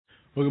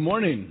Well, good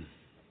morning.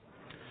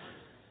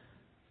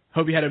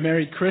 Hope you had a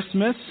Merry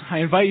Christmas. I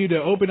invite you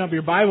to open up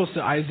your Bibles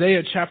to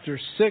Isaiah chapter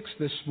 6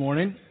 this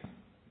morning.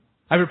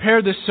 I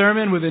prepared this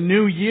sermon with a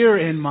new year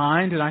in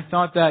mind, and I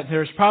thought that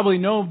there's probably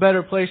no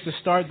better place to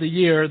start the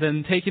year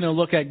than taking a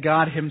look at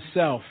God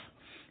Himself.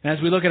 And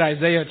as we look at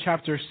Isaiah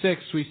chapter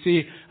 6, we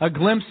see a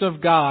glimpse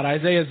of God,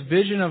 Isaiah's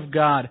vision of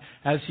God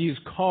as he is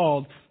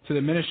called to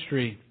the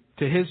ministry,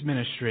 to his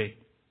ministry.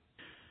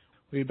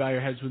 Will you bow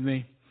your heads with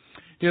me?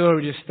 Dear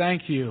Lord, we just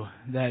thank you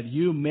that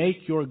you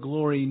make your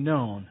glory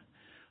known.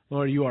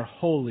 Lord, you are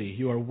holy.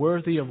 You are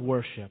worthy of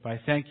worship.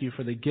 I thank you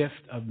for the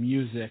gift of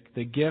music,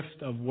 the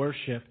gift of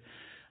worship.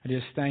 I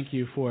just thank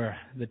you for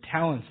the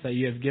talents that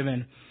you have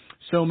given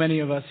so many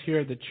of us here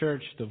at the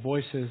church, the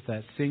voices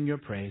that sing your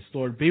praise.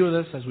 Lord, be with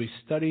us as we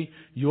study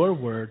your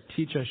word.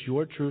 Teach us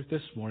your truth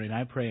this morning.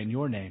 I pray in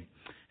your name.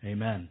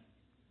 Amen.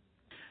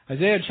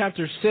 Isaiah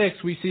chapter 6,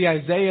 we see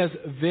Isaiah's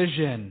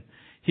vision.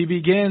 He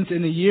begins,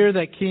 in the year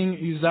that King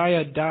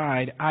Uzziah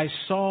died, I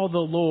saw the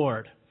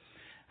Lord.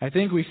 I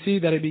think we see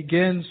that it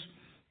begins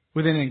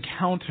with an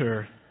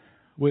encounter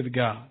with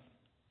God.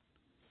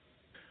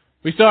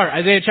 We start,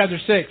 Isaiah chapter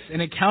 6,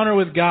 an encounter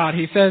with God.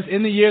 He says,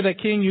 in the year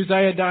that King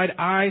Uzziah died,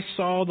 I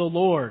saw the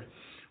Lord.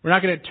 We're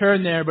not going to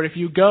turn there, but if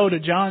you go to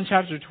John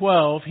chapter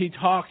 12,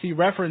 he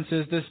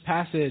references this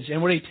passage.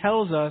 And what he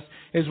tells us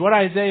is what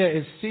Isaiah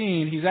is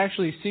seeing. He's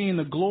actually seeing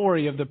the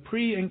glory of the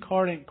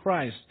pre-incarnate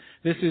Christ.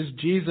 This is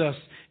Jesus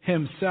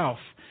Himself.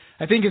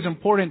 I think it's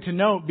important to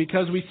note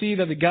because we see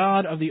that the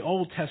God of the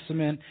Old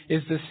Testament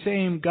is the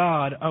same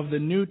God of the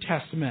New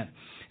Testament.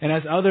 And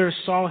as others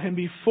saw Him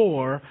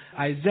before,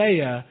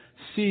 Isaiah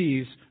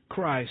sees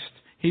Christ.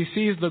 He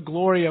sees the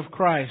glory of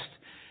Christ.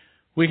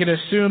 We can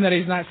assume that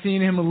he's not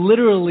seeing Him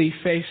literally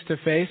face to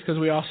face, because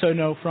we also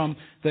know from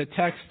the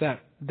text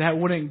that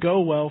wouldn't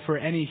go well for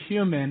any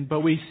human.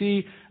 But we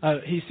see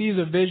he sees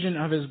a vision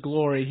of His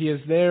glory. He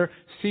is there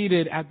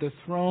seated at the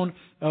throne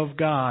of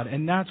God,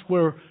 and that's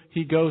where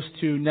he goes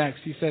to next.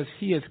 He says,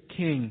 He is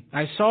King.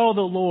 I saw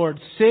the Lord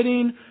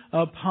sitting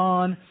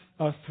upon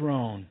a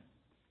throne.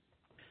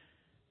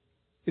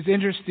 It's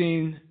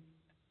interesting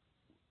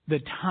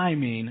the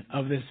timing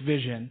of this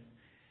vision.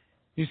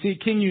 You see,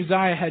 King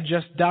Uzziah had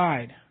just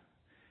died.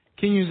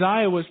 King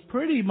Uzziah was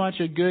pretty much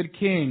a good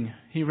king.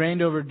 He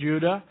reigned over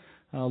Judah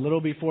a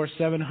little before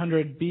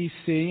 700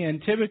 BC,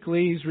 and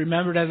typically he's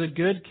remembered as a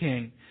good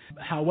king.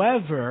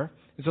 However,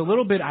 it's a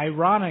little bit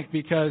ironic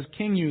because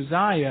King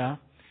Uzziah,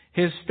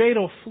 his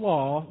fatal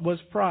flaw was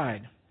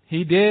pride.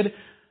 He did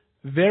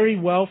very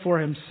well for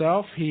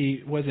himself.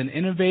 He was an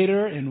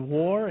innovator in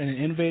war and an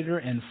innovator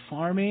in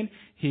farming.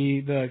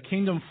 The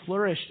kingdom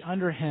flourished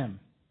under him.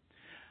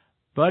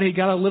 But he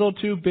got a little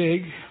too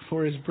big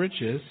for his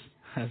britches,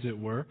 as it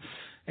were,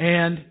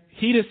 and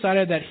he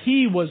decided that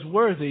he was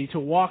worthy to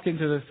walk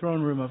into the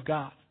throne room of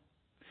God.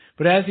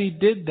 But as he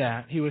did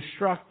that, he was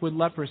struck with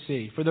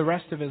leprosy for the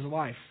rest of his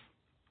life.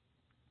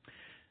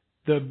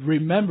 The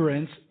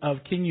remembrance of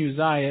King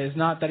Uzziah is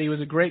not that he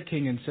was a great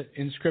king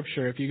in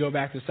Scripture. If you go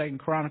back to 2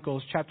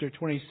 Chronicles chapter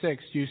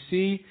 26, you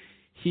see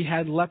he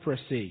had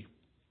leprosy.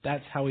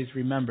 That's how he's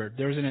remembered.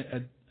 There's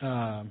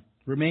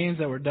remains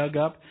that were dug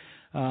up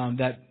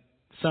that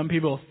some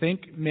people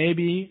think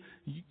maybe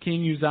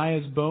King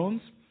Uzziah's bones.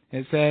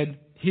 It said,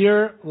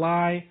 here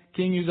lie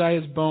King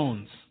Uzziah's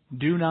bones.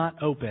 Do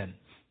not open.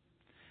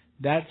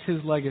 That's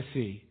his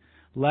legacy.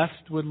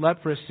 Left with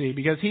leprosy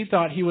because he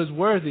thought he was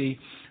worthy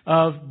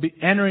of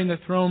entering the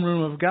throne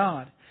room of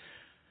God.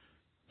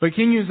 But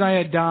King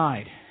Uzziah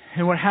died.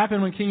 And what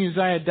happened when King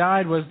Uzziah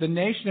died was the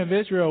nation of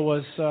Israel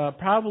was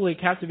probably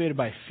captivated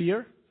by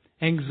fear,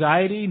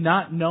 anxiety,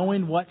 not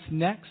knowing what's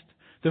next.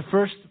 The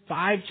first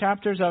 5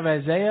 chapters of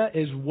Isaiah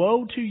is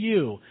woe to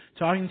you,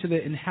 talking to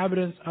the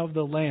inhabitants of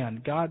the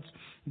land. God's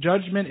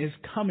judgment is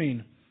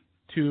coming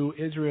to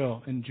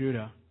Israel and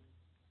Judah.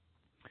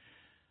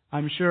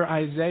 I'm sure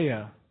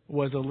Isaiah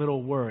was a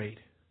little worried.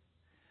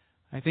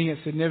 I think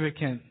it's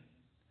significant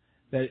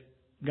that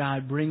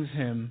God brings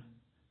him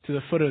to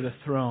the foot of the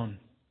throne.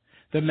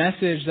 The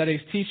message that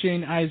He's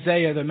teaching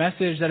Isaiah, the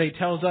message that He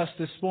tells us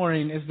this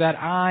morning is that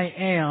I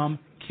am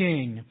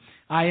King.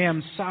 I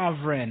am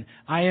sovereign.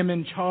 I am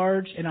in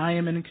charge and I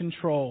am in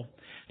control.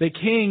 The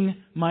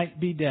king might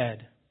be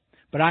dead,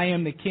 but I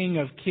am the King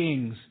of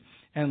kings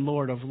and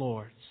Lord of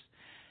lords.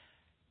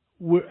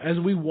 As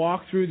we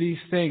walk through these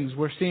things,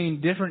 we're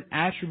seeing different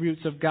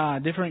attributes of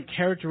God, different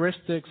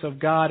characteristics of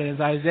God. And as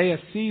Isaiah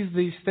sees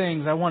these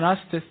things, I want us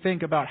to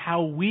think about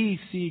how we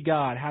see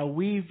God, how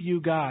we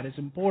view God. It's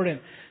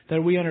important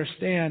that we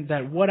understand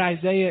that what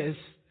Isaiah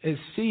is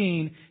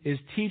seeing is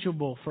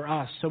teachable for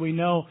us. So we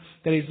know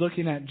that he's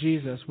looking at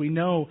Jesus. We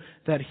know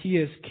that He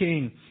is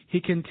King.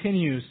 He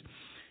continues.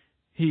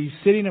 He's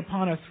sitting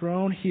upon a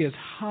throne. He is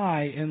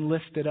high and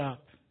lifted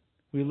up.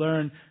 We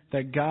learn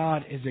that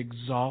God is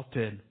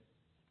exalted.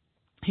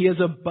 He is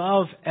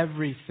above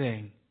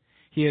everything.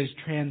 He is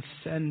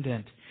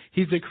transcendent.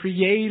 He's the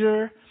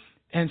creator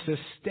and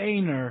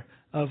sustainer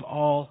of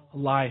all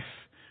life.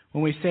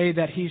 When we say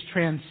that He's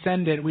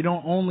transcendent, we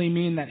don't only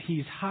mean that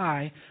He's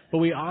high, but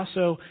we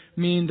also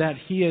mean that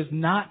He is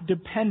not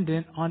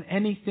dependent on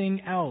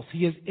anything else.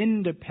 He is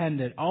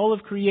independent. All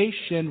of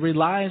creation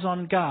relies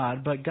on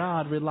God, but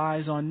God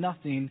relies on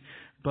nothing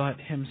but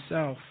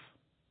Himself.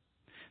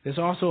 This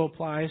also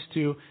applies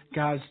to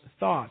God's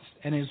thoughts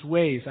and His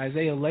ways.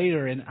 Isaiah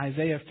later in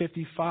Isaiah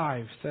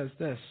 55 says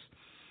this,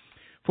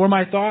 "For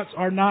my thoughts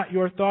are not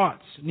your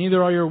thoughts,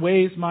 neither are your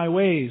ways my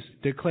ways,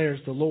 declares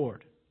the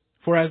Lord.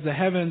 For as the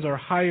heavens are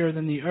higher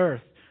than the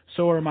earth,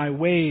 so are my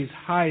ways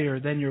higher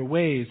than your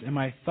ways, and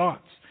my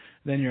thoughts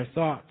than your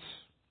thoughts."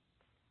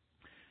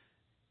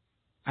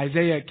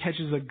 Isaiah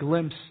catches a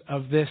glimpse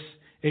of this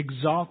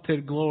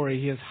exalted glory.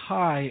 He is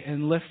high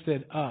and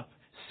lifted up,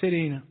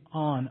 sitting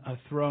on a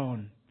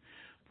throne.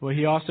 But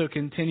he also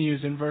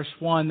continues in verse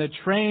 1, "The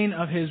train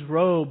of His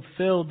robe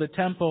filled the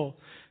temple."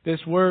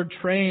 This word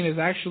train is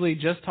actually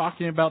just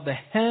talking about the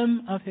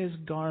hem of His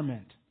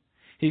garment.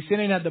 He's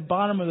sitting at the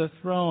bottom of the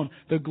throne.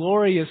 The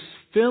glory is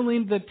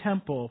filling the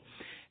temple,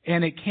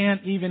 and it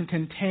can't even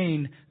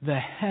contain the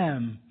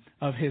hem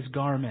of His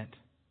garment.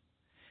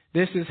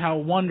 This is how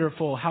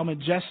wonderful, how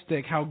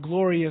majestic, how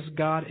glorious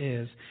God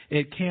is.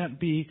 It can't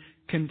be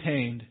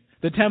contained.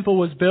 The temple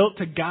was built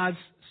to God's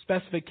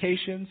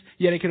specifications,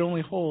 yet it could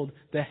only hold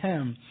the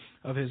hem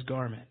of His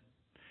garment.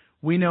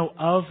 We know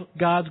of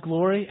God's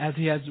glory as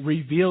He has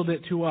revealed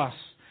it to us,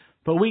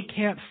 but we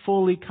can't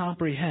fully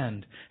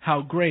comprehend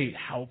how great,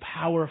 how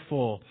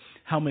powerful,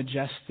 how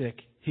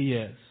majestic He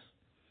is.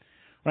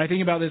 When I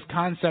think about this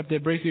concept,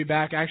 it brings me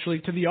back actually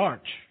to the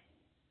arch.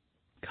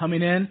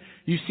 Coming in,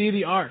 you see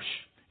the arch.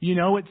 You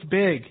know it's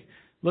big.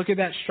 Look at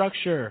that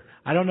structure.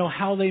 I don't know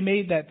how they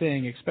made that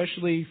thing,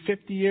 especially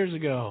 50 years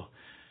ago.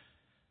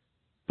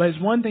 But it's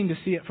one thing to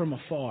see it from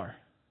afar.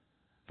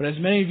 But as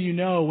many of you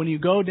know, when you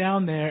go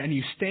down there and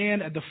you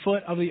stand at the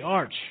foot of the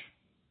arch,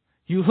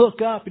 you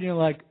look up and you're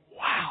like,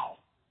 wow,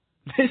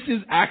 this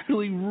is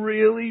actually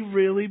really,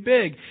 really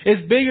big.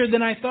 It's bigger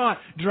than I thought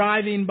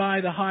driving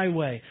by the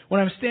highway. When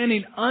I'm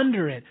standing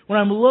under it, when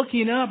I'm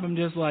looking up, I'm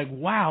just like,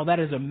 wow, that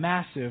is a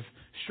massive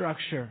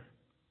structure.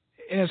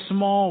 In a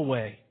small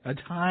way, a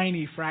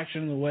tiny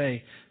fraction of the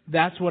way.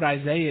 That's what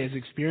Isaiah is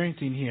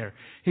experiencing here.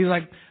 He's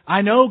like,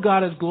 I know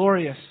God is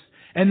glorious.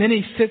 And then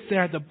he sits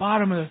there at the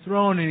bottom of the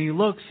throne and he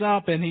looks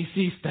up and he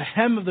sees the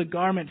hem of the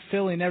garment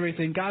filling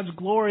everything. God's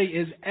glory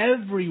is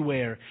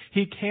everywhere.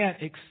 He can't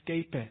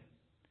escape it.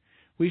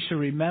 We should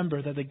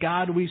remember that the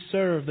God we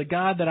serve, the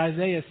God that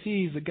Isaiah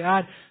sees, the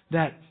God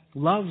that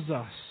loves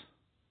us,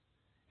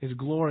 is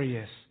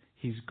glorious.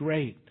 He's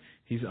great.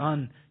 He's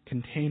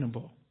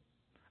uncontainable.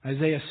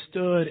 Isaiah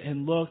stood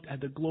and looked at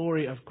the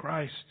glory of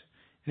Christ,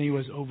 and he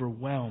was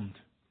overwhelmed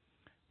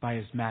by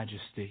His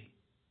majesty.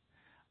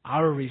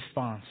 Our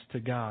response to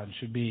God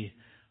should be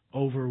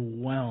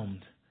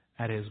overwhelmed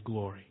at His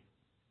glory.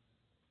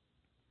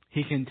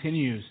 He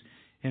continues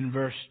in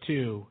verse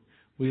 2.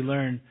 We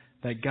learn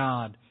that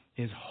God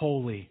is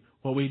holy,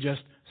 what we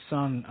just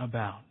sung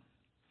about.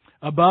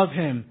 Above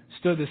Him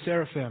stood the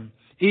seraphim.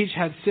 Each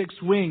had 6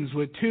 wings.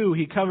 With 2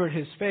 He covered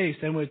His face,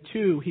 and with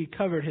 2 He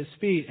covered His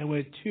feet, and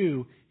with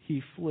 2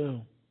 He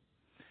flew.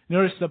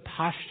 Notice the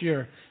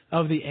posture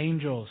of the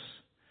angels.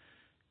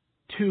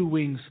 2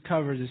 wings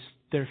covered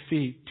their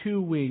feet.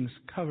 2 wings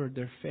covered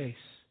their face.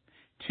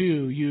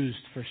 2 used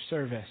for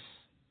service.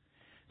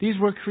 These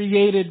were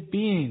created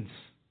beings.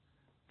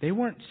 They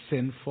weren't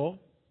sinful.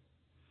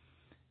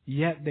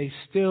 Yet they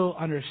still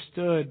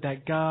understood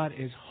that God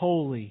is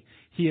holy.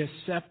 He is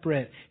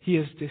separate. He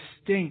is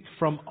distinct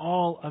from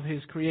all of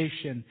His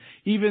creation.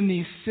 Even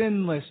these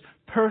sinless,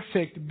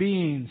 perfect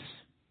beings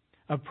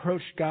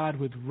approached God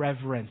with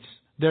reverence.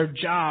 Their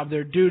job,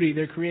 their duty,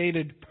 their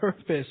created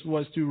purpose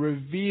was to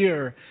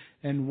revere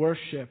and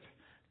worship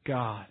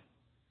God.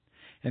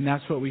 And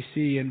that's what we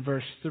see in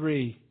verse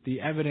 3,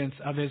 the evidence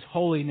of His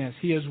holiness.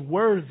 He is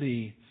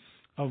worthy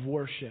of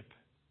worship.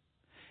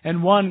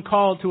 And one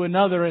called to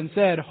another and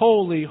said,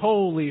 "Holy,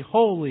 holy,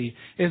 holy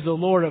is the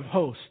Lord of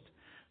hosts.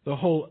 The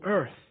whole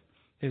earth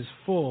is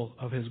full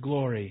of His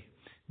glory."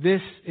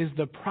 This is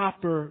the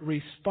proper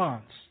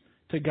response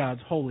to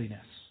God's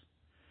holiness.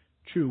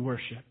 True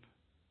worship.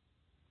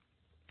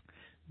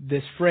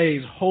 This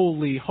phrase,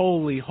 holy,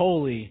 holy,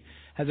 holy,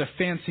 has a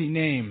fancy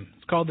name.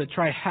 It's called the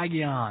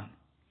Trihagion.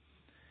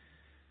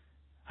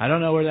 I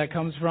don't know where that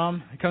comes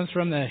from. It comes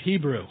from the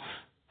Hebrew.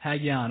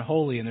 Hagion,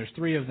 holy, and there's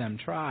 3 of them,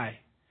 tri.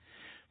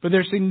 But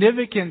there's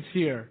significance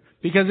here,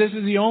 because this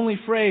is the only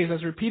phrase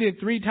that's repeated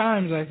 3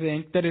 times, I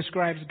think, that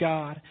describes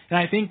God. And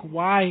I think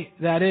why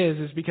that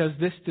is because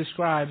this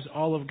describes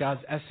all of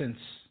God's essence.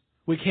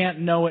 We can't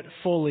know it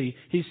fully.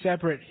 He's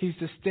separate. He's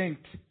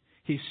distinct.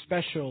 He's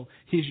special.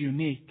 He's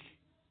unique.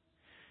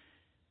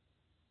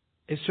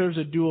 It serves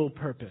a dual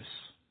purpose.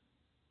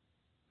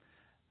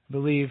 I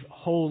believe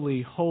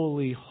holy,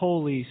 holy,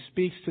 holy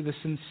speaks to the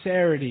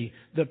sincerity,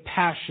 the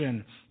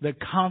passion, the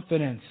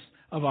confidence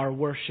of our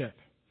worship.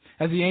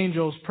 As the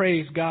angels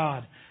praise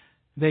God,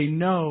 they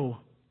know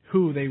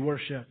who they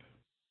worship.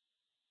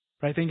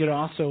 But I think it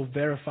also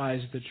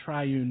verifies the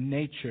triune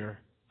nature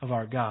of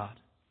our God.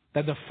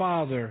 that the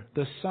Father,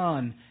 the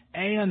Son,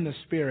 and the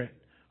Spirit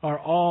are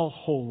all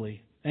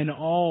holy and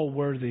all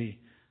worthy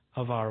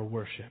of our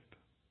worship.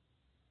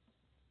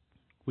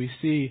 We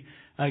see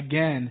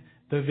again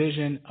the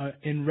vision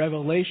in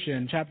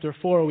Revelation chapter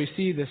 4. We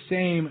see the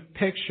same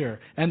picture.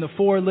 And the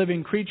 4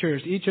 living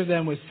creatures, each of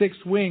them with 6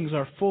 wings,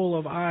 are full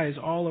of eyes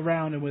all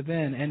around and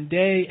within. And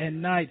day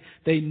and night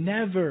they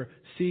never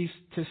cease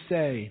to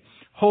say,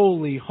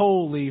 Holy,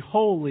 holy,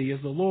 holy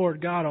is the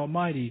Lord God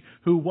Almighty,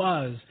 who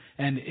was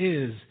and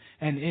is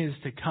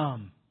to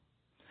come.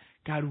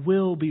 God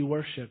will be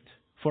worshipped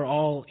for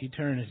all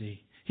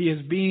eternity. He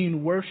is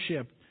being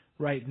worshipped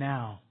right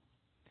now.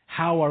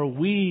 How are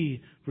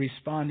we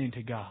responding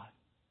to God?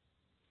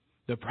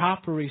 The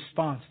proper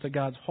response to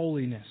God's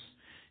holiness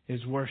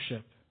is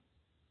worship.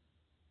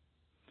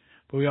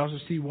 But we also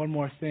see one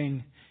more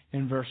thing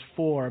in verse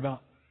 4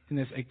 about in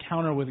this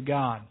encounter with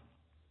God.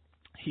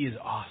 He is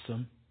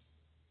awesome.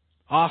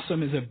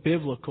 Awesome is a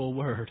biblical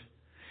word.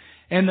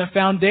 And the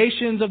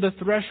foundations of the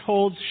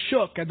thresholds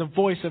shook at the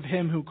voice of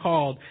him who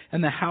called,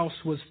 and the house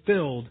was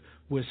filled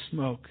with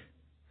smoke.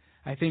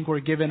 I think we're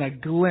given a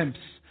glimpse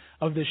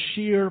of the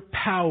sheer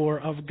power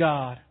of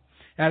God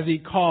as He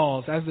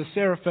calls, as the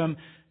seraphim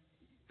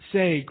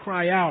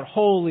cry out,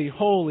 Holy,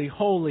 holy,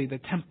 holy. The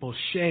temple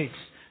shakes.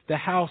 The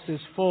house is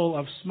full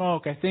of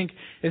smoke. I think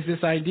it's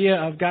this idea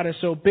of God is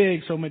so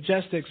big, so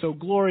majestic, so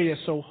glorious,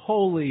 so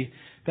holy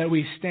that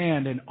we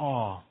stand in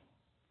awe.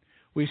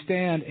 We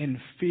stand in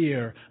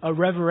fear, a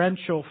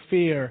reverential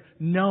fear,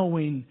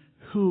 knowing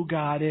who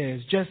God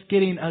is. Just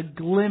getting a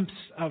glimpse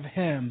of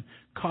Him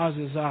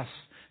causes us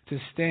to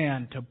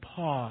stand, to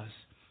pause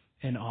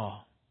in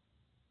awe.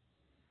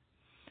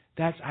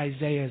 That's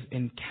Isaiah's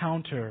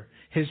encounter,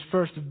 his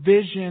first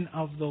vision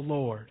of the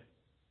Lord.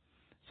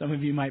 Some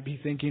of you might be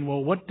thinking,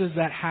 well, what does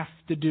that have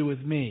to do with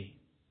me?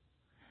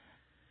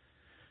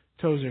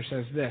 Tozer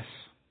says this: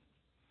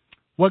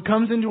 what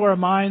comes into our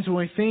minds when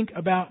we think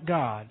about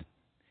God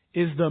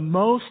is the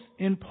most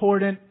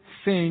important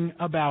thing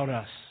about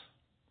us.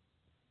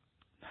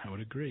 I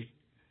would agree.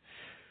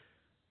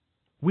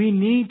 We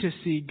need to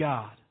see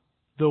God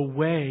the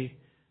way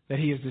that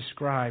He is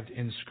described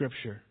in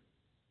Scripture.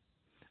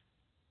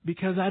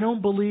 Because I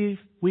don't believe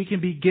we can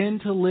begin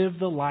to live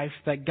the life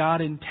that God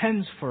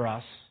intends for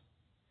us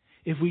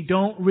if we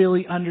don't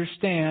really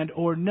understand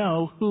or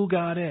know who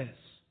God is.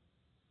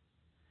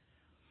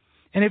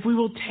 And if we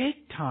will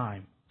take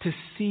time to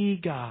see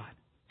God,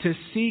 to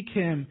seek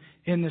Him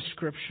in the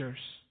Scriptures,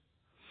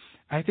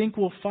 I think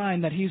we'll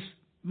find that He's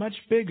much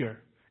bigger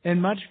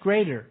and much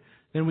greater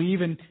than we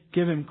even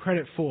give Him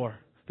credit for.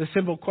 The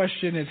simple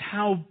question is,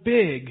 how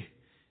big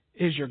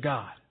is your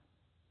God?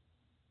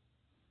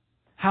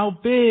 How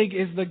big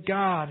is the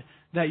God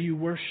that you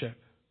worship?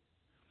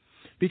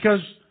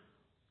 Because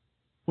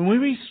when we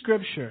read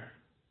Scripture,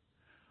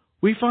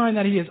 we find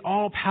that He is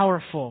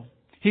all-powerful.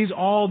 He's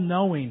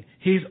all-knowing.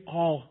 He's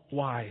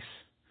all-wise.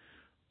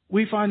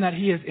 We find that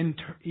He is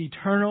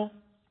eternal.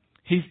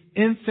 He's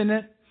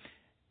infinite.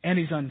 And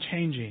He's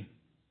unchanging.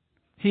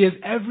 He is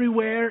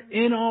everywhere,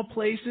 in all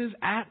places,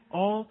 at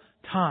all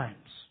times.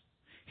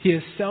 He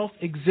is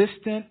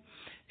self-existent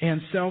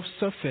and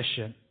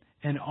self-sufficient.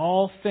 And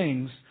all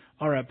things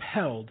are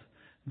upheld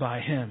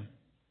by Him.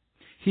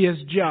 He is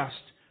just,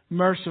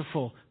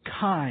 merciful,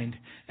 kind,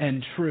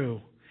 and true.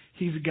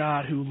 He's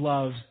God who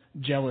loves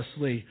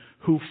jealously,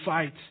 who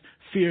fights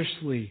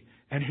fiercely,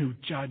 and who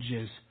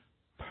judges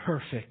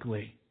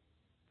perfectly.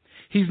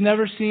 He's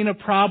never seen a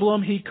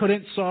problem He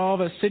couldn't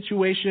solve, a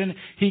situation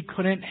He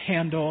couldn't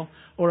handle,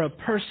 or a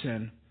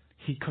person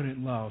He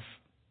couldn't love.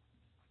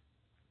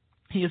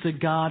 He is a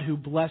God who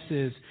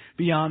blesses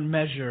beyond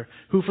measure,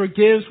 who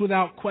forgives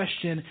without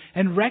question,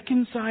 and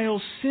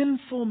reconciles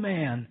sinful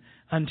man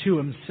unto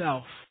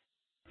Himself.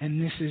 And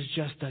this is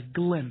just a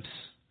glimpse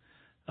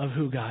of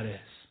who God is.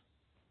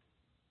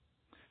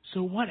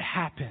 So what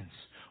happens?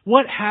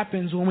 What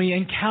happens when we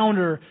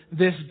encounter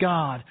this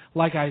God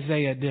like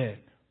Isaiah did?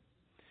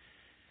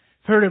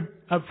 I've heard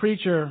a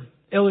preacher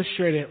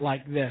illustrate it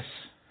like this.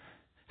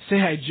 Say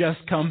I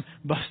just come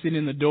busting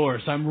in the door,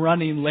 so I'm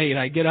running late.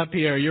 I get up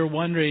here. You're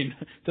wondering,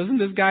 doesn't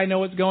this guy know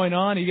what's going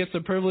on? He gets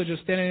the privilege of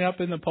standing up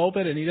in the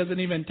pulpit and he doesn't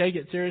even take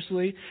it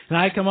seriously. And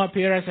I come up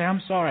here, I say,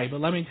 I'm sorry, but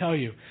let me tell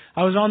you,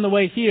 I was on the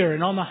way here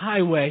and on the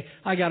highway,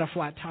 I got a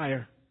flat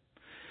tire.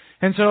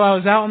 And so I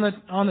was out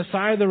on the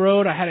side of the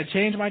road. I had to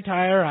change my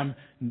tire. I'm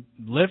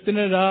lifting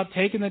it up,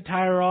 taking the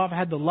tire off. I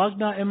had the lug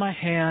nut in my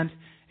hand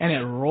and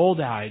it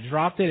rolled out. I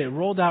dropped it. It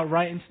rolled out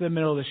right into the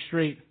middle of the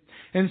street.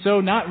 And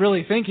so not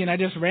really thinking, I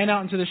just ran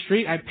out into the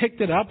street. I picked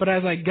it up, but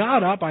as I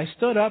got up, I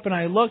stood up and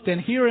I looked, and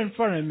here in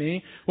front of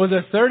me was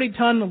a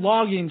 30-ton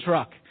logging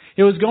truck.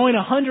 It was going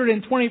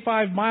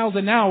 125 miles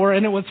an hour,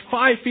 and it was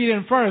 5 feet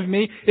in front of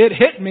me. It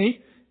hit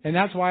me, and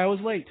that's why I was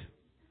late.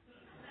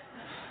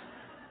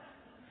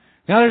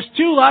 Now there's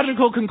 2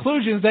 logical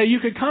conclusions that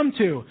you could come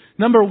to.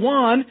 Number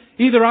 1,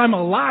 either I'm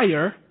a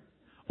liar,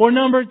 or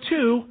number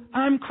 2,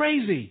 I'm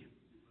crazy.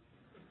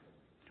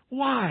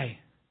 Why?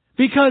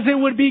 Because it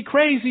would be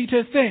crazy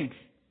to think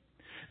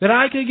that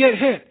I could get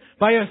hit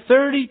by a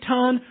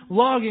 30-ton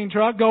logging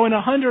truck going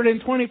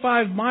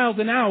 125 miles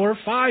an hour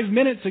 5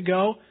 minutes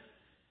ago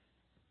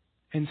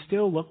and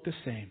still look the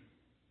same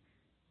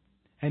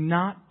and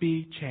not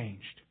be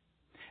changed.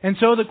 And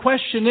so the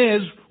question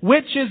is,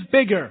 which is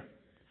bigger,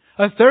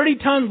 a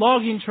 30-ton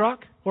logging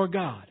truck or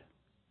God?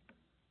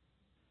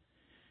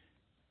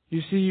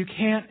 You see, you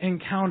can't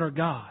encounter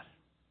God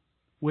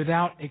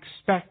without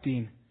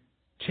expecting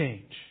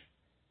change.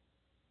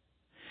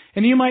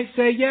 And you might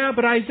say, yeah,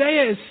 but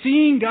Isaiah is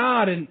seeing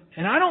God, and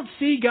I don't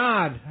see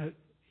God.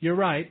 You're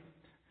right.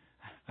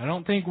 I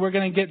don't think we're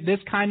going to get this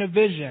kind of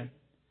vision.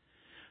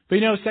 But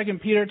 2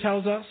 Peter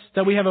tells us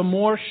that we have a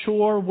more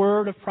sure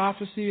word of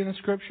prophecy in the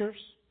Scriptures.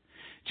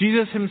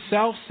 Jesus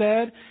Himself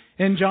said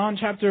in John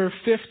chapter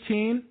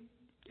 15,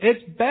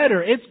 it's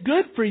better, it's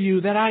good for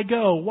you that I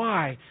go.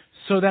 Why?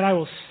 So that I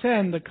will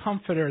send the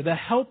Comforter, the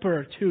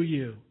Helper to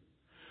you.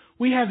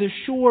 We have the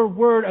sure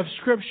word of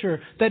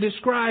Scripture that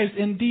describes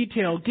in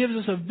detail, gives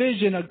us a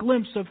vision, a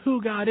glimpse of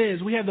who God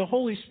is. We have the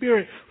Holy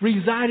Spirit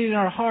residing in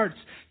our hearts,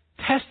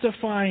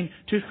 testifying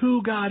to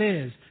who God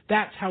is.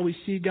 That's how we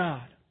see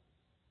God.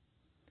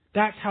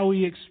 That's how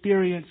we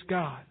experience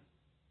God.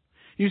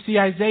 You see,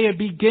 Isaiah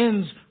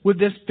begins with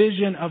this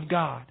vision of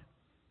God.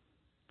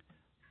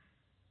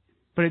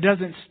 But it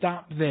doesn't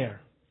stop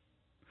there.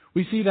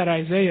 We see that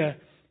Isaiah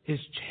is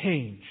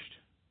changed.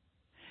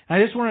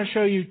 And I just want to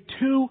show you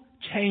two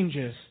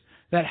changes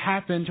that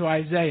happened to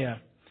Isaiah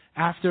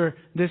after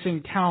this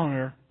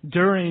encounter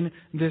during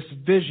this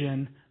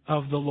vision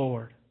of the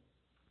Lord.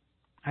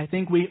 I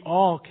think we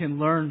all can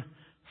learn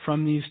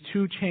from these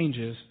two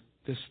changes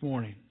this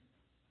morning.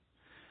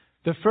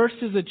 The first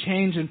is a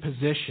change in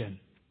position.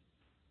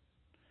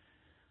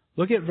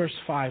 Look at verse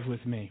 5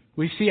 with me.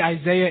 We see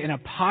Isaiah in a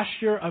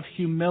posture of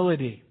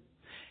humility.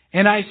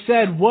 And I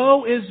said,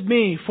 woe is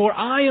me, for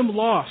I am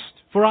lost,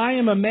 for I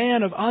am a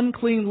man of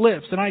unclean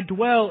lips, and I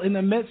dwell in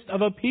the midst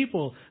of a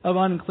people of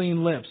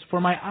unclean lips.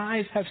 For my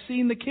eyes have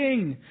seen the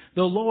King,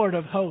 the Lord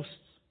of hosts.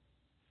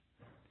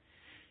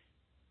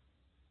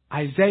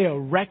 Isaiah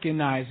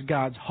recognized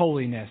God's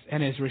holiness,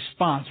 and his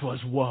response was,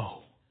 woe.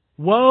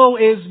 Woe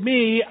is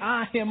me,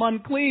 I am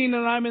unclean,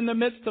 and I'm in the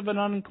midst of an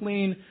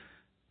unclean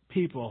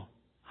people.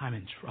 I'm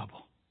in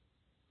trouble.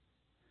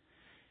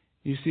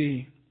 You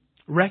see,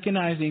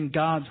 recognizing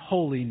God's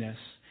holiness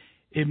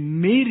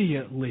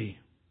immediately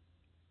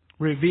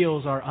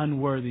reveals our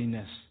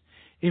unworthiness,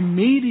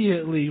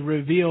 immediately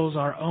reveals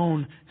our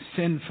own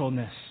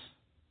sinfulness.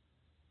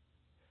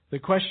 The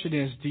question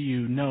is, do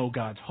you know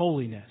God's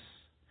holiness?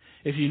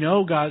 If you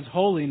know God's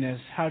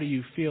holiness, how do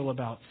you feel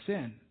about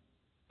sin?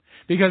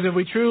 Because if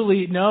we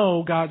truly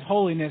know God's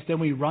holiness, then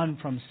we run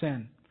from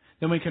sin.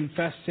 Then we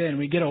confess sin.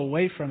 We get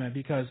away from it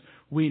because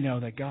we know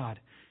that God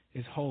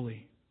is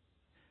holy.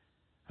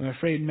 I'm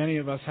afraid many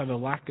of us have a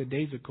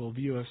lackadaisical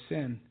view of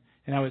sin.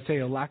 And I would say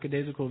a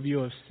lackadaisical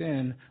view of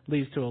sin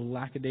leads to a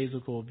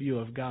lackadaisical view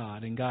of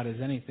God. And God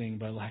is anything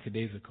but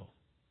lackadaisical.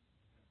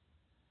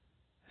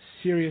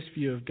 A serious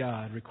view of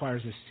God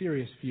requires a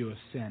serious view of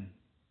sin.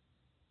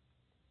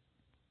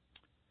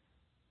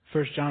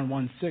 1 John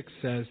 1:6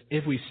 says,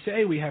 if we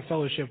say we have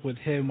fellowship with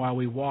Him while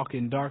we walk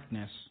in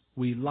darkness,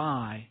 we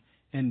lie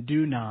and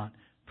do not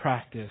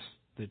practice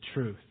the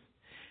truth.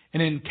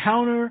 An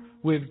encounter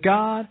with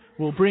God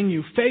will bring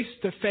you face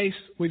to face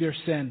with your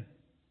sin.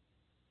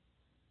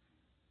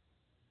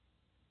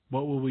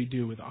 What will we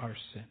do with our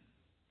sin?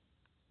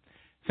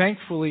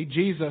 Thankfully,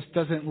 Jesus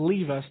doesn't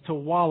leave us to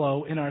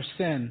wallow in our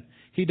sin.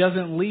 He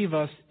doesn't leave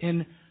us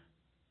in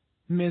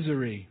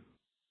misery.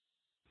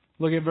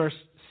 Look at verse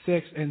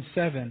 6 and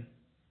 7.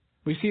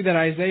 We see that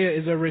Isaiah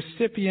is a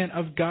recipient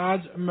of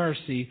God's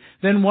mercy.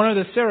 Then one of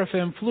the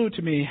seraphim flew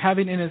to me,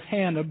 having in his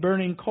hand a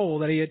burning coal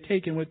that he had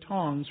taken with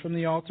tongs from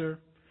the altar.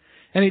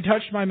 And he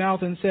touched my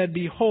mouth and said,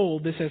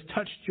 behold, this has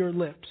touched your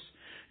lips.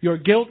 Your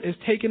guilt is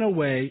taken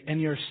away, and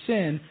your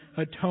sin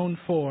atoned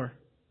for.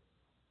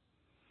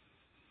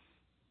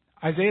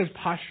 Isaiah's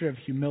posture of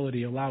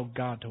humility allowed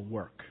God to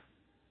work.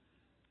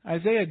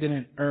 Isaiah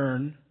didn't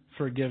earn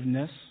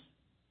forgiveness.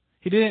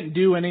 He didn't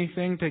do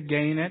anything to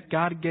gain it.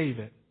 God gave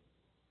it.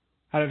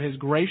 Out of His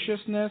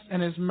graciousness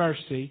and His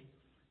mercy,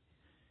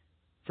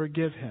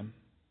 forgive him.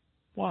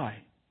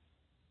 Why?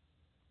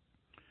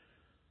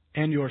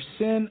 And your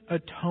sin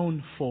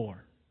atoned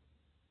for.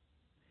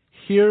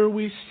 Here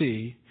we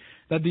see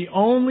that the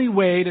only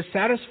way to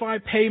satisfy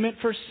payment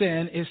for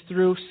sin is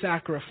through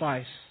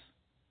sacrifice.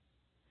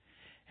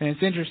 And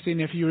it's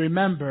interesting, if you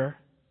remember,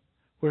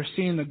 we're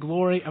seeing the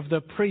glory of the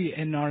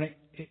pre-incarnate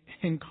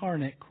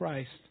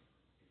Christ.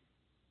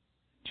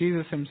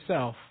 Jesus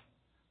Himself.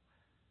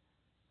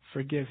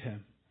 Forgive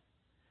him,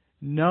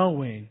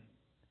 knowing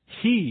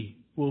He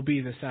will be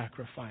the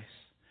sacrifice,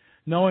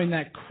 knowing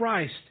that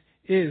Christ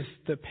is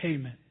the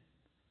payment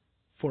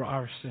for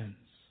our sins.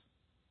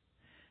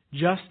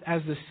 Just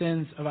as the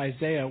sins of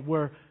Isaiah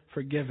were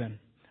forgiven,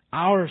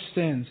 our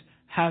sins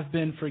have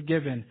been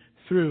forgiven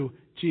through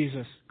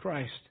Jesus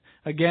Christ.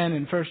 Again,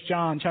 in 1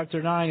 John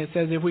chapter 9, it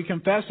says, if we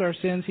confess our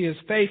sins, He is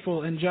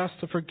faithful and just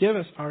to forgive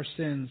us our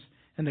sins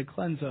and to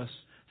cleanse us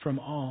from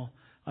all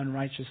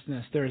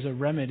unrighteousness. There is a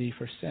remedy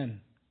for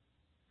sin.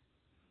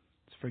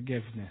 It's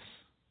forgiveness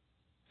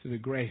through the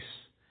grace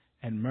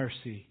and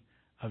mercy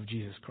of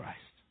Jesus Christ.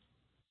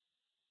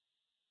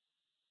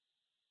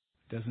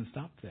 It doesn't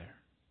stop there.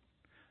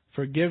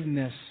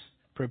 Forgiveness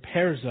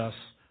prepares us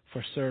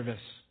for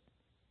service.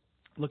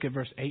 Look at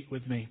verse 8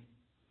 with me.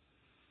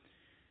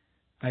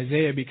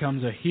 Isaiah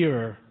becomes a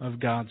hearer of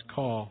God's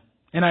call.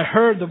 And I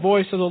heard the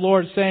voice of the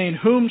Lord saying,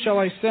 "Whom shall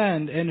I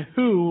send, and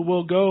who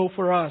will go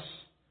for us?"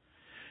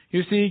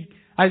 You see,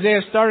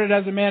 Isaiah started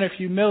as a man of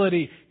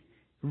humility,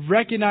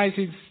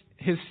 recognizing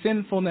his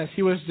sinfulness.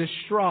 He was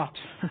distraught.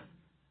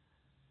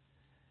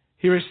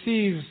 He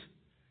receives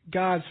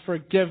God's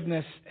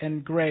forgiveness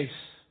and grace.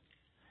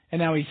 And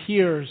now he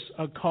hears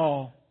a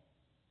call.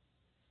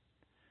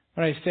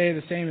 But I say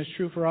the same is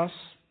true for us.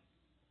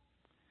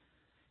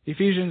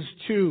 Ephesians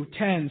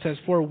 2:10 says,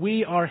 "For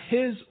we are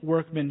His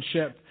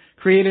workmanship,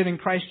 created in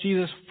Christ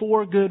Jesus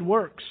for good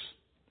works,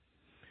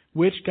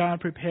 which God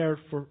prepared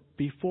for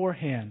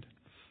beforehand,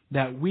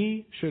 that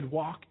we should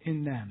walk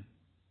in them."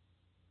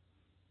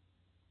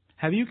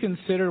 Have you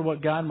considered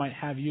what God might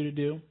have you to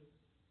do?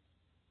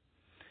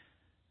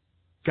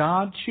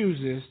 God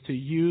chooses to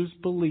use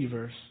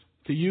believers,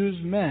 to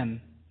use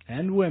men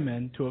and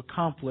women to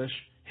accomplish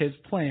His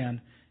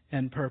plan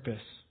and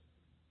purpose.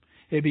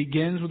 It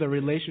begins with a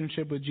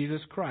relationship with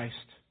Jesus Christ,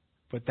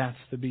 but that's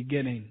the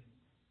beginning.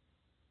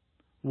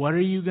 What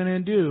are you going to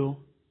do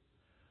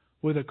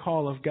with a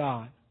call of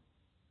God?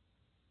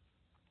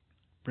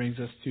 Brings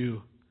us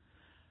to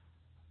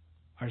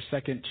our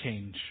second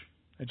change,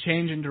 a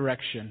change in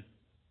direction.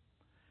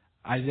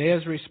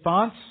 Isaiah's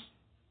response,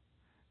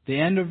 the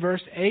end of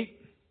verse 8,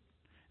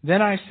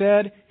 "Then I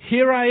said,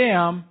 'Here I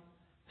am,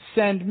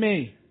 send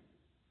me.'"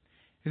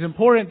 It's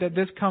important that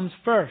this comes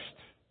first.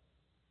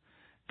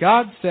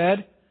 God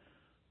said,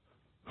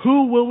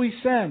 "Who will we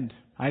send?"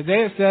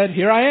 Isaiah said,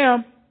 "Here I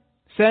am,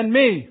 send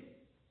me."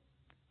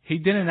 He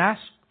didn't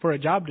ask for a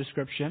job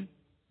description.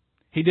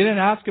 He didn't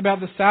ask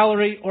about the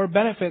salary or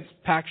benefits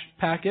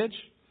package.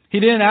 He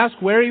didn't ask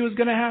where he was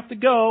going to have to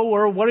go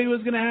or what he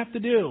was going to have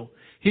to do.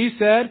 He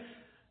said,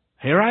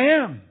 "Here I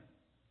am,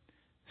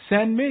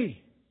 send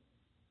me."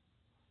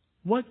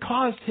 What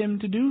caused him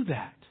to do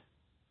that?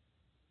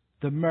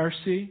 The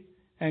mercy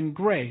and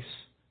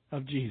grace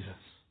of Jesus.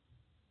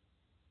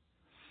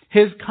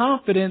 His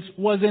confidence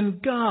was in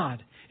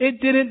God. It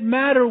didn't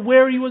matter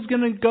where he was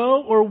going to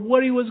go or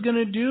what he was going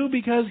to do,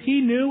 because he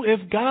knew,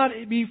 if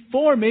God be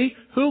for me,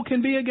 who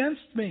can be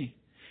against me?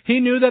 He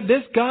knew that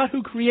this God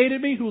who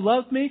created me, who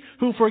loved me,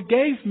 who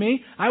forgave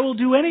me, I will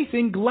do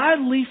anything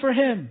gladly for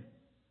Him.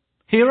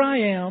 Here I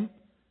am,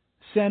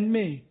 send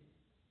me.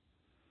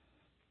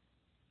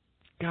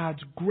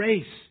 God's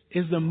grace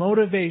is the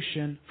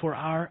motivation for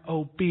our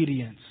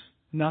obedience.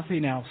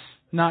 Nothing else.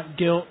 Not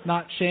guilt,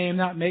 not shame,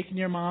 not making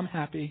your mom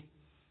happy.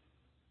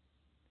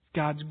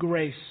 God's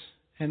grace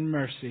and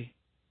mercy.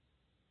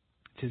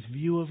 It's His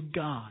view of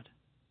God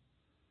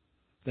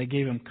that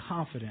gave him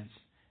confidence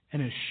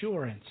and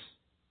assurance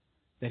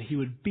that He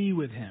would be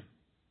with him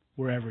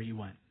wherever he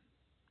went.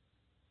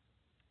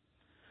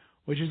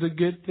 Which is a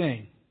good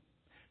thing,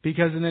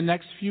 because in the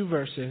next few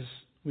verses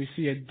we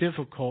see a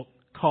difficult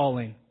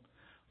calling.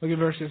 Look at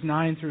verses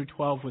 9 through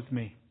 12 with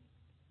me.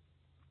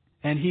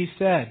 "And He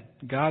said,"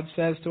 God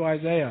says to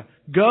Isaiah,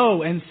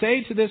 "Go and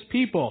say to this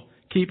people,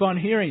 keep on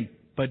hearing,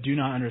 but do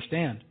not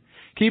understand.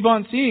 Keep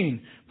on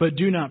seeing, but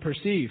do not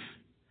perceive.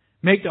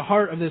 Make the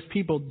heart of this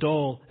people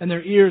dull, and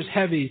their ears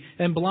heavy,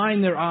 and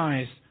blind their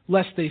eyes,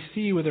 lest they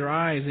see with their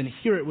eyes, and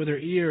hear it with their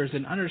ears,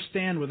 and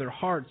understand with their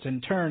hearts,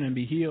 and turn and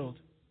be healed.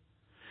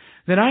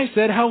 Then I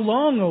said, How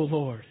long, O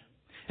Lord?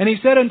 And He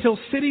said, Until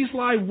cities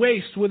lie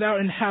waste without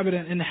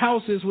inhabitant, and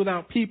houses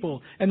without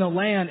people, and the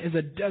land is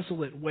a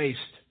desolate waste.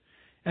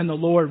 And the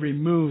Lord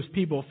removes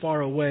people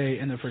far away,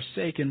 and the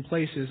forsaken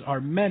places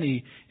are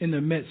many in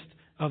the midst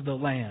of the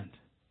land."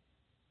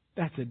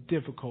 That's a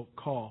difficult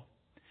call.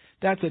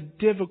 That's a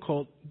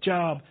difficult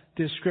job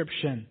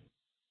description.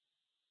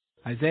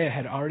 Isaiah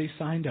had already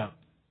signed up.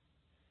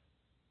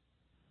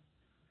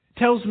 It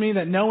tells me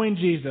that knowing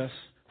Jesus,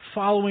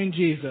 following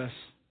Jesus,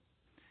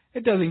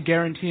 it doesn't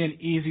guarantee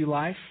an easy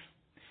life.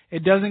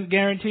 It doesn't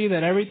guarantee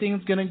that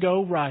everything's going to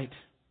go right.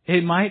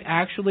 It might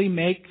actually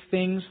make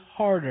things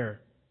harder.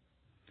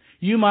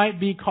 You might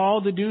be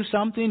called to do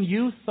something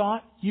you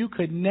thought you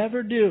could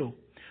never do.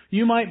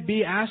 You might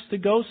be asked to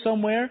go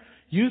somewhere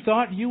you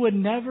thought you would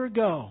never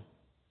go.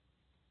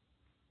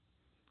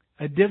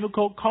 A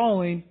difficult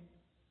calling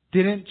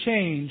didn't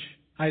change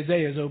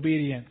Isaiah's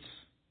obedience.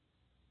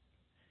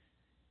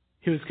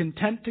 He was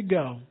content to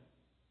go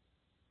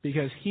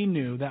because he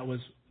knew that was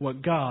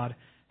what God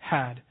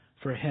had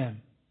for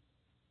him.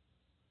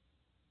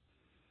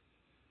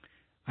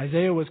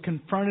 Isaiah was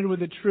confronted with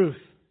the truth.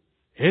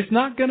 It's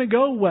not going to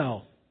go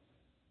well.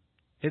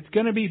 It's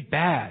going to be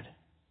bad.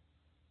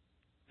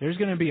 There's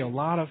going to be a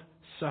lot of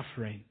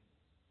suffering.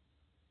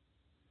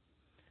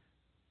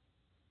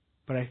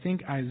 But I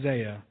think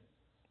Isaiah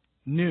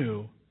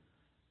knew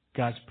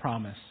God's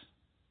promise.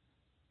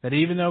 That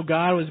even though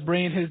God was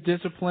bringing His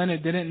discipline,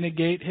 it didn't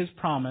negate His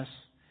promise.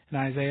 And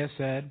Isaiah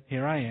said,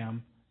 "Here I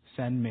am,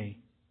 send me."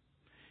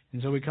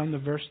 And so we come to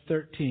verse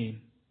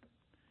 13.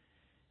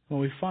 What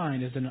we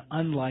find is an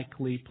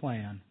unlikely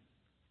plan.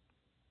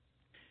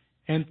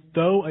 "And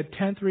though a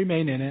tenth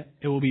remain in it,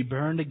 it will be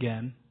burned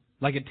again,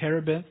 like a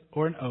terebinth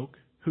or an oak,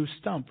 whose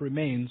stump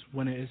remains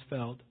when it is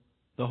felled.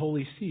 The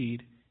holy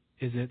seed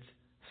is its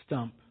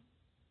stump."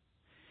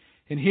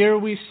 And here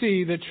we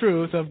see the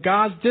truth of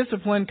God's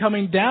discipline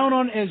coming down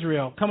on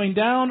Israel, coming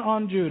down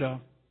on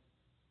Judah.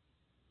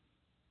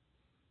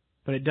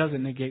 But it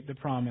doesn't negate the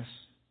promise.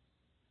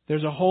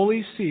 There's a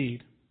holy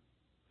seed.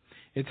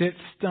 It's its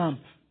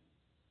stump.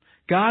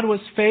 God was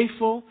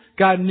faithful.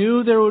 God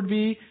knew there would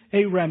be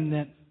a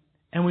remnant.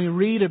 And we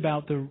read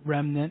about the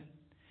remnant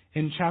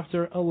in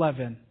chapter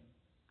 11.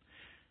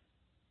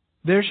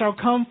 "There shall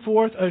come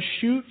forth a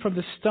shoot from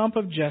the stump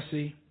of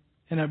Jesse,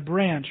 and a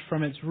branch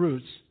from its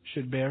roots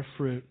should bear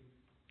fruit."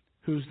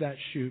 Who's that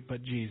shoot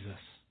but Jesus?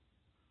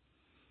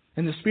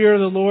 "And the Spirit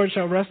of the Lord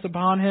shall rest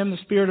upon him, the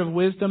Spirit of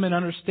wisdom and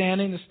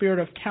understanding, the Spirit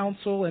of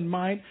counsel and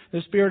might,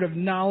 the Spirit of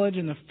knowledge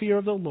and the fear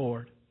of the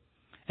Lord.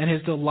 And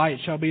his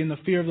delight shall be in the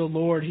fear of the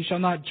Lord. He shall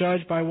not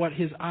judge by what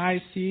his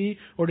eyes see,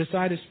 or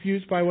decide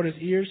disputes by what his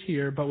ears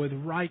hear, but with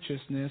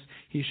righteousness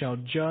he shall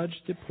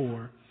judge the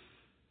poor,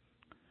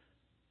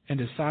 and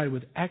decide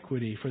with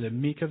equity for the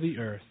meek of the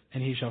earth.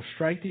 And he shall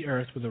strike the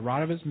earth with the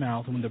rod of his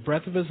mouth, and with the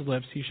breath of his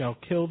lips he shall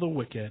kill the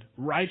wicked.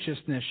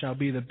 Righteousness shall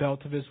be the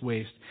belt of his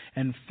waist,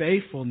 and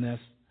faithfulness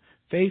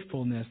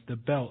the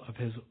belt of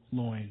his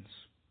loins."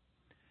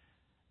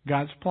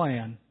 God's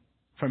plan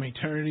from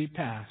eternity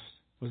past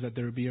was that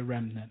there would be a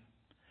remnant,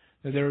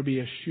 that there would be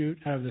a shoot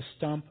out of the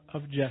stump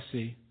of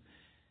Jesse,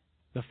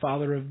 the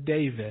father of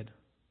David.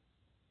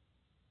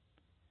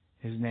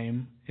 His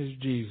name is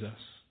Jesus,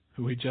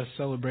 who we just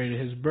celebrated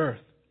his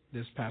birth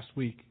this past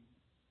week.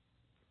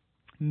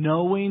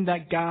 Knowing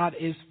that God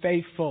is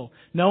faithful,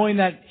 knowing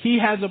that He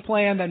has a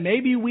plan that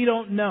maybe we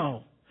don't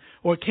know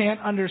or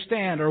can't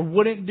understand or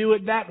wouldn't do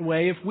it that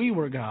way if we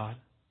were God.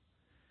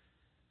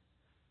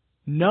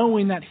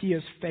 Knowing that He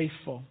is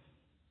faithful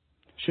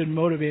should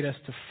motivate us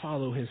to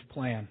follow His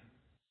plan,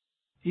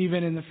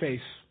 even in the face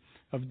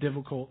of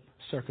difficult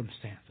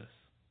circumstances.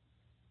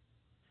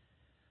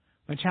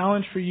 My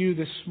challenge for you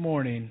this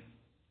morning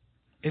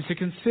is to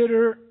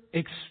consider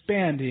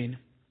expanding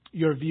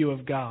your view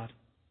of God.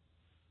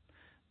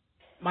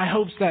 My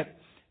hope's that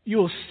you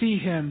will see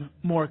Him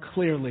more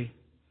clearly,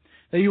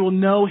 that you will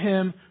know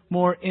Him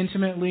more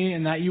intimately,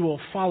 and that you will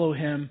follow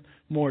Him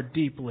more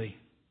deeply.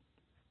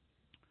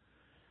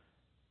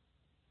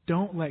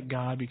 Don't let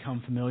God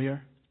become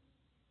familiar.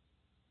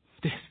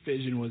 This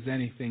vision was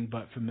anything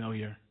but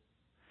familiar.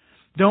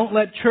 Don't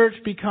let church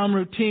become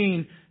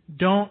routine.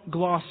 Don't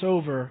gloss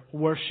over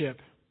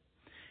worship.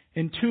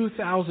 In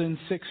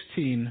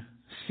 2016,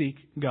 seek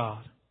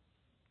God.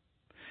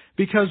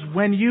 Because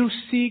when you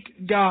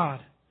seek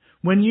God,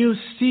 when you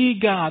see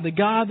God, the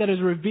God that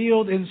is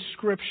revealed in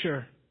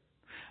Scripture,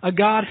 a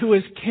God who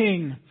is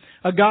King,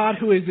 a God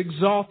who is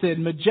exalted,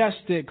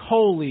 majestic,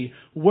 holy,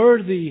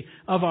 worthy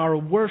of our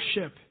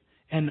worship,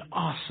 and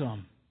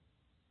awesome,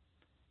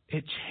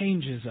 it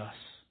changes us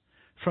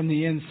from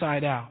the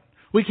inside out.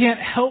 We can't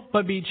help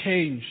but be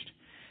changed.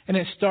 And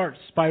it starts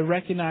by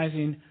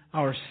recognizing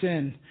our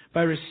sin,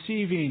 by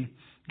receiving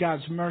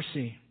God's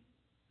mercy.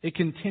 It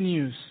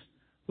continues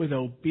with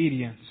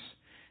obedience,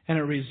 and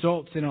it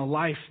results in a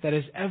life that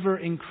is ever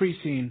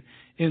increasing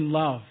in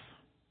love,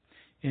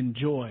 in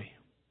joy,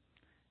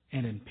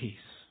 and in peace.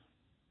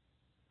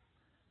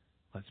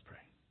 Let's pray.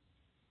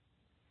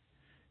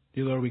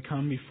 Dear Lord, we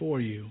come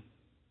before you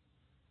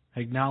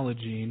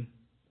acknowledging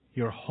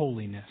your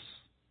holiness,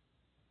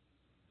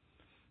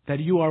 that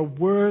you are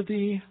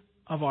worthy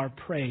of our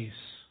praise,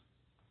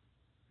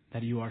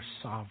 that you are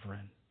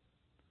sovereign,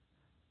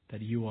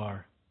 that you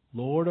are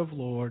Lord of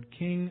lords,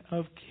 King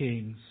of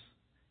kings,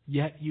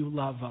 yet you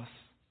love us.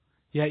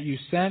 Yet you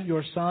sent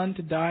your Son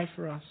to die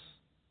for us,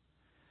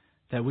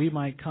 that we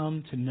might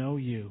come to know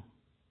you.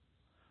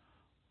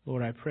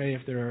 Lord, I pray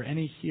if there are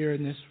any here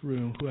in this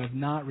room who have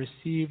not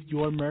received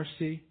your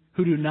mercy,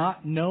 who do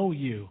not know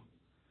you,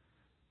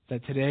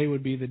 that today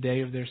would be the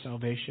day of their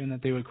salvation,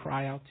 that they would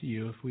cry out to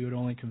you if we would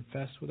only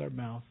confess with our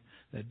mouth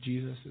that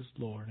Jesus is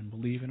Lord and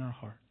believe in our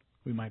heart,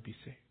 we might be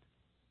saved.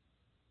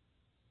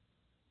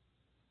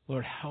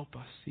 Lord, help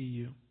us see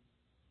you.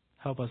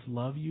 Help us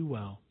love you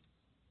well.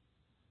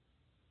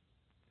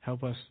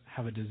 Help us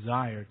have a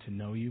desire to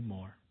know you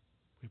more.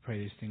 We pray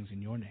these things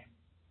in your name.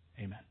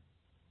 Amen.